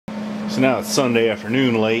So now it's Sunday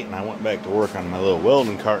afternoon late, and I went back to work on my little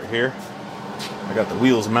welding cart here. I got the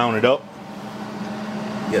wheels mounted up.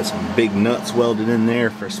 Got some big nuts welded in there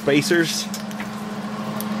for spacers. And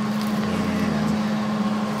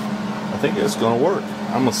I think it's going to work.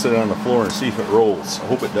 I'm going to sit it on the floor and see if it rolls. I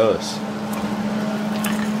hope it does.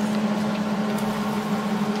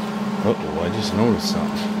 Uh-oh, I just noticed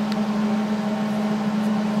something.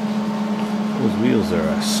 Those wheels are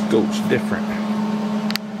a scotch different.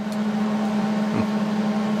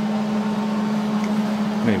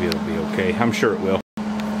 Maybe it'll be okay. I'm sure it will.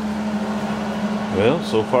 Well,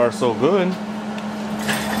 so far so good.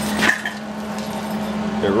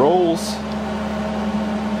 It rolls.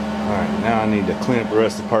 Alright, now I need to clean up the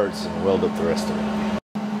rest of the parts and weld up the rest of it.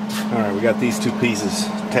 Alright, we got these two pieces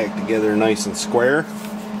tacked together nice and square.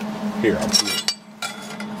 Here, I'll do it.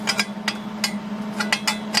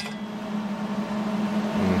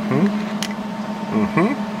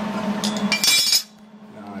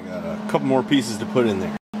 Now I got a couple more pieces to put in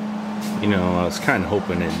there. You know, I was kind of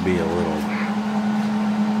hoping it'd be a little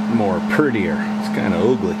more prettier. It's kind of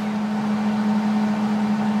ugly.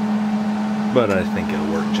 But I think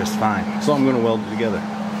it'll work just fine. So I'm going to weld it together.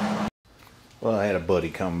 Well, I had a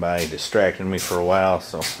buddy come by distracting me for a while,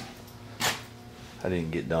 so I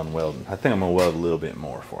didn't get done welding. I think I'm going to weld a little bit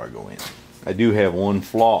more before I go in. I do have one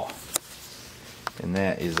flaw, and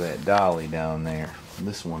that is that dolly down there.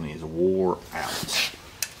 This one is wore out.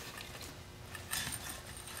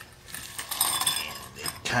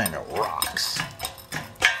 It kind of rocks.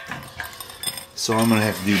 So I'm going to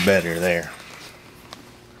have to do better there.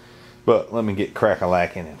 But let me get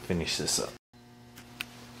crack-a-lacking and finish this up.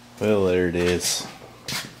 Well, there it is.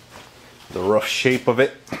 The rough shape of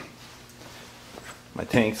it. My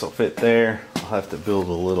tanks will fit there. I'll have to build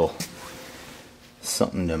a little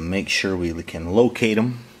something to make sure we can locate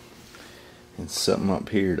them. And something up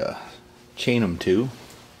here to chain them to.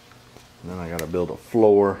 And then I got to build a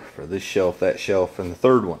floor for this shelf, that shelf, and the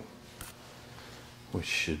third one. Which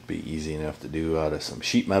should be easy enough to do out of some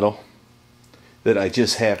sheet metal that I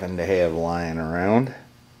just happen to have lying around.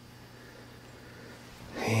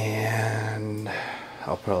 And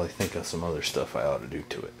I'll probably think of some other stuff I ought to do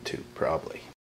to it too, probably.